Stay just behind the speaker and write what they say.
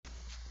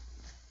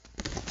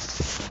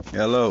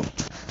Hello,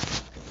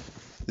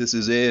 this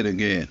is Ed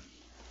again.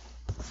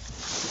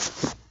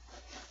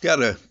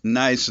 Got a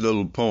nice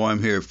little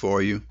poem here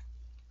for you.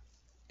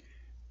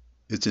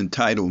 It's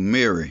entitled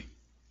Mary.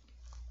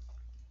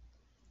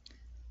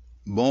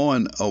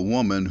 Born a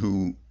woman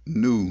who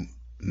knew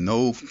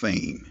no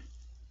fame,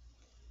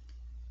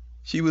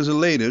 she was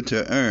later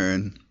to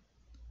earn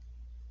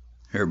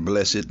her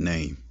blessed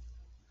name.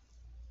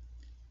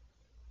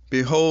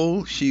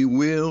 Behold, she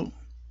will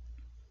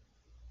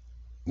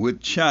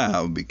with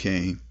child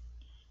became.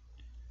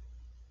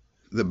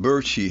 The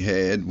birth she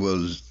had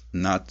was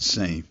not the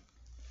same.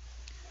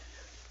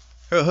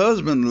 Her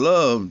husband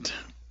loved,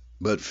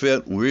 but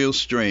felt real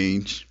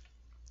strange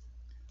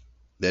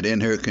that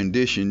in her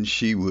condition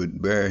she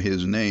would bear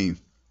his name.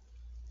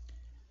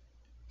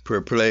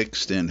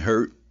 Perplexed and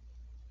hurt,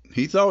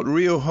 he thought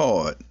real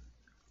hard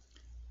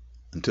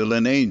until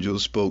an angel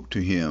spoke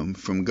to him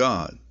from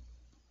God.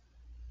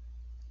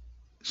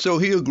 So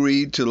he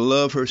agreed to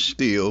love her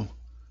still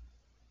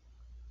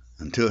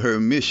until her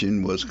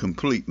mission was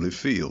completely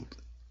filled.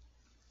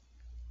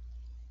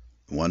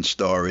 One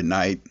starry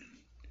night,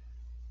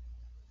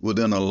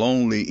 within a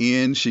lonely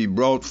inn, she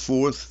brought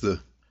forth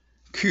the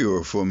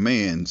cure for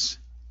man's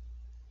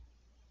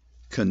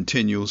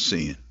continual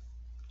sin.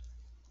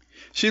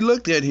 She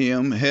looked at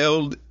him,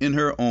 held in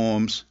her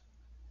arms.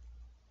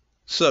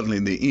 Suddenly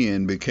the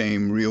inn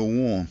became real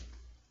warm.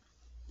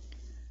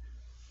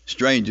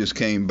 Strangers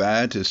came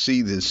by to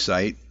see this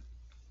sight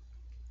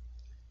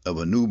of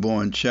a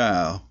newborn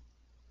child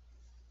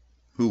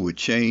who would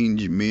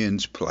change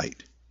men's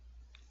plight.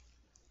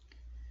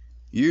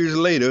 Years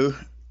later,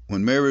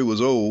 when Mary was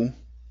old,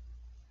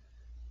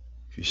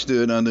 she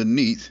stood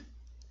underneath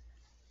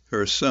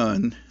her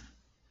son,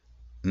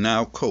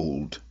 now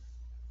cold.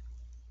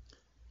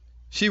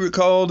 She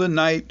recalled the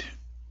night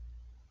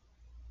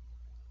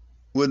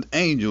with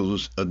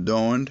angels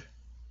adorned,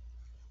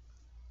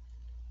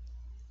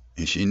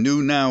 and she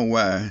knew now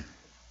why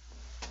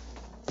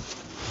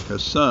her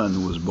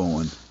son was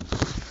born.